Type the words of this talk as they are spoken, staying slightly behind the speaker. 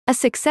A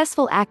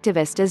successful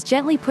activist is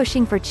gently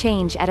pushing for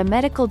change at a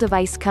medical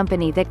device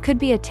company that could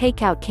be a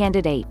takeout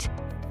candidate.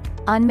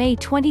 On May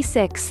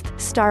 26,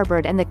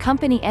 Starboard and the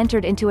company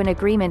entered into an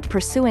agreement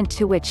pursuant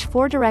to which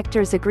 4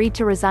 directors agreed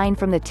to resign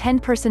from the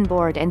 10-person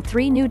board and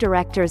 3 new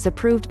directors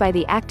approved by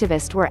the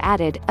activist were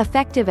added,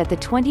 effective at the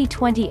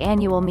 2020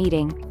 annual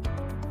meeting.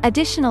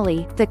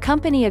 Additionally, the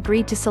company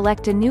agreed to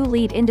select a new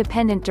lead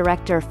independent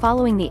director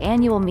following the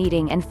annual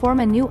meeting and form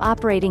a new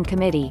operating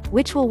committee,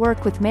 which will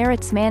work with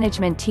Merit's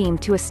management team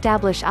to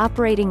establish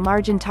operating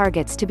margin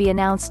targets to be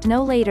announced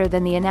no later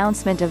than the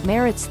announcement of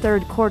Merit's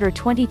third quarter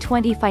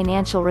 2020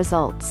 financial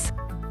results.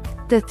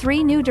 The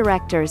 3 new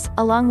directors,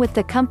 along with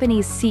the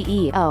company's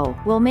CEO,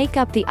 will make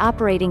up the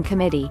operating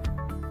committee.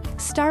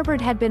 Starboard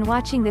had been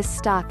watching this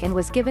stock and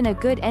was given a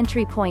good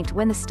entry point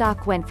when the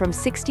stock went from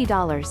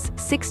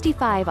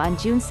 $60.65 on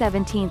June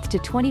 17 to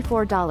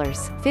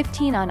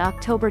 $24.15 on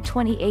October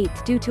 28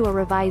 due to a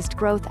revised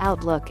growth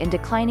outlook and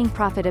declining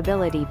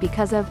profitability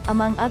because of,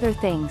 among other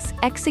things,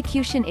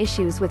 execution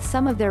issues with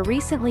some of their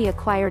recently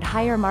acquired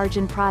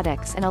higher-margin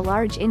products and a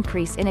large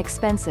increase in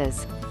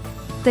expenses.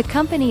 The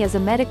company is a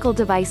medical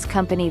device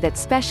company that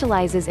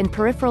specializes in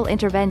peripheral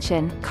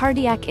intervention,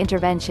 cardiac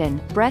intervention,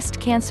 breast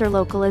cancer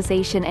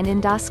localization and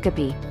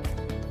endoscopy.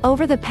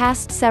 Over the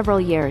past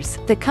several years,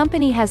 the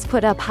company has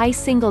put up high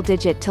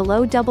single-digit to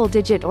low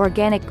double-digit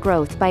organic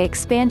growth by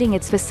expanding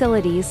its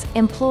facilities,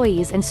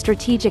 employees and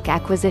strategic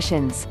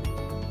acquisitions.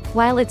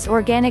 While its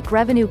organic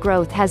revenue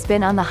growth has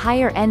been on the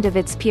higher end of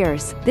its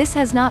peers, this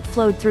has not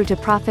flowed through to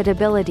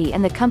profitability,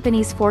 and the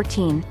company's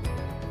 14.6%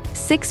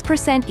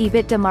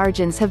 EBITDA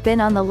margins have been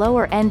on the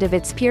lower end of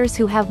its peers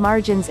who have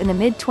margins in the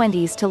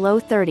mid-20s to low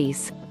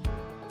 30s.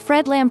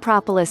 Fred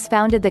Lampropoulos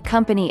founded the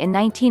company in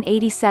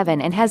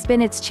 1987 and has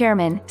been its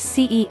chairman,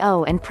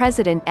 CEO and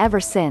president ever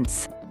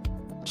since.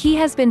 He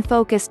has been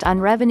focused on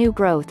revenue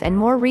growth and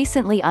more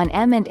recently on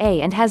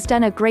M&A and has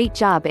done a great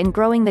job in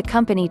growing the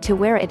company to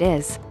where it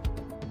is.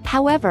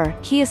 However,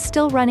 he is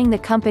still running the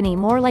company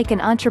more like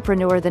an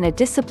entrepreneur than a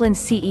disciplined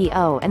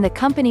CEO, and the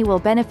company will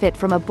benefit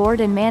from a board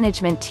and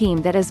management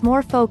team that is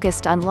more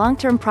focused on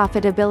long-term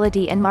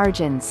profitability and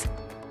margins.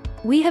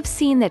 We have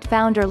seen that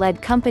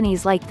founder-led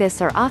companies like this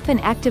are often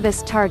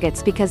activist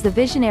targets because the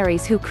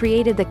visionaries who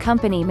created the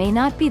company may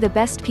not be the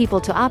best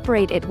people to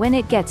operate it when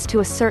it gets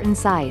to a certain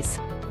size.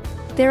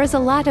 There is a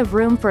lot of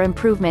room for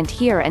improvement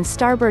here, and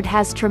Starboard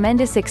has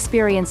tremendous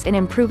experience in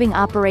improving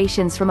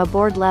operations from a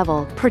board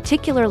level,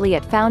 particularly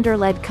at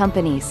founder-led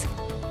companies.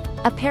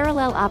 A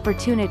parallel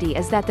opportunity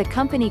is that the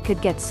company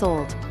could get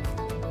sold.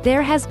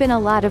 There has been a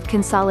lot of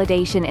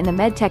consolidation in the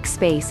medtech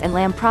space, and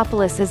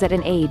Lampropoulos is at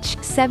an age,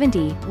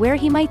 70, where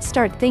he might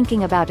start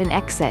thinking about an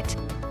exit.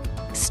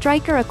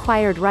 Stryker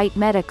acquired Wright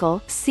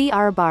Medical,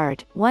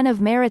 Starboard, one of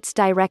Merit's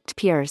direct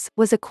peers,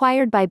 was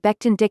acquired by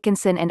Becton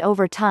Dickinson, and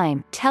over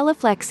time,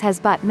 Teleflex has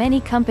bought many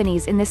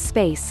companies in this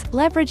space,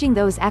 leveraging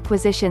those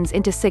acquisitions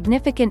into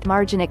significant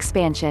margin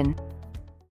expansion.